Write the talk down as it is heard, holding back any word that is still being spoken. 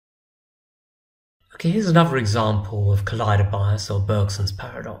Okay, here's another example of collider bias or Berkson's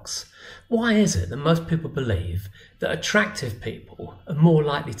paradox. Why is it that most people believe that attractive people are more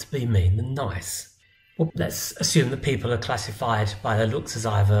likely to be mean than nice? Well, let's assume that people are classified by their looks as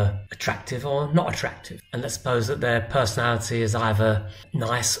either attractive or not attractive, and let's suppose that their personality is either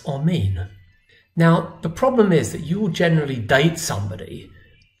nice or mean. Now, the problem is that you will generally date somebody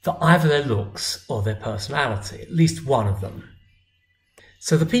for either their looks or their personality, at least one of them.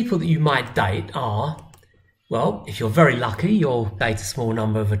 So the people that you might date are, well, if you're very lucky, you'll date a small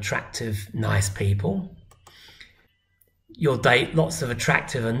number of attractive, nice people. You'll date lots of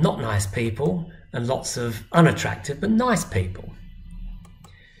attractive and not nice people, and lots of unattractive but nice people.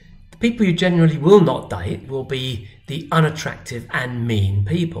 The people you generally will not date will be the unattractive and mean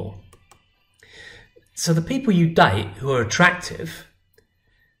people. So the people you date who are attractive,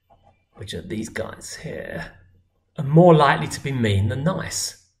 which are these guys here, are more likely to be mean than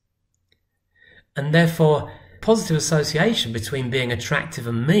nice. And therefore, positive association between being attractive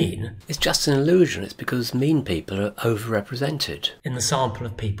and mean is just an illusion. It's because mean people are overrepresented in the sample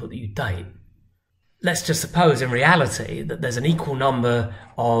of people that you date. Let's just suppose in reality that there's an equal number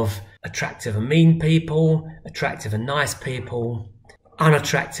of attractive and mean people, attractive and nice people,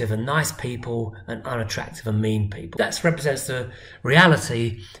 unattractive and nice people, and unattractive and mean people. That represents the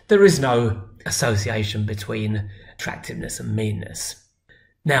reality. There is no association between attractiveness and meanness.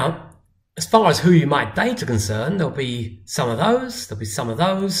 Now, as far as who you might date are concerned, there'll be some of those, there'll be some of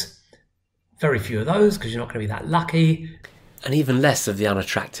those, very few of those because you're not going to be that lucky, and even less of the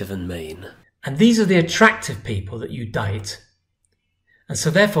unattractive and mean. And these are the attractive people that you date. And so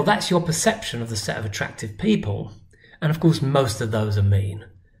therefore that's your perception of the set of attractive people. And of course most of those are mean,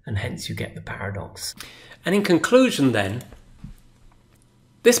 and hence you get the paradox. And in conclusion then,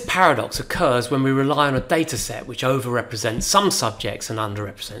 this paradox occurs when we rely on a data set which overrepresents some subjects and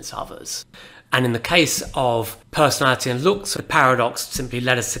underrepresents others. And in the case of personality and looks, the paradox simply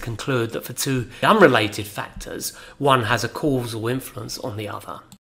led us to conclude that for two unrelated factors, one has a causal influence on the other.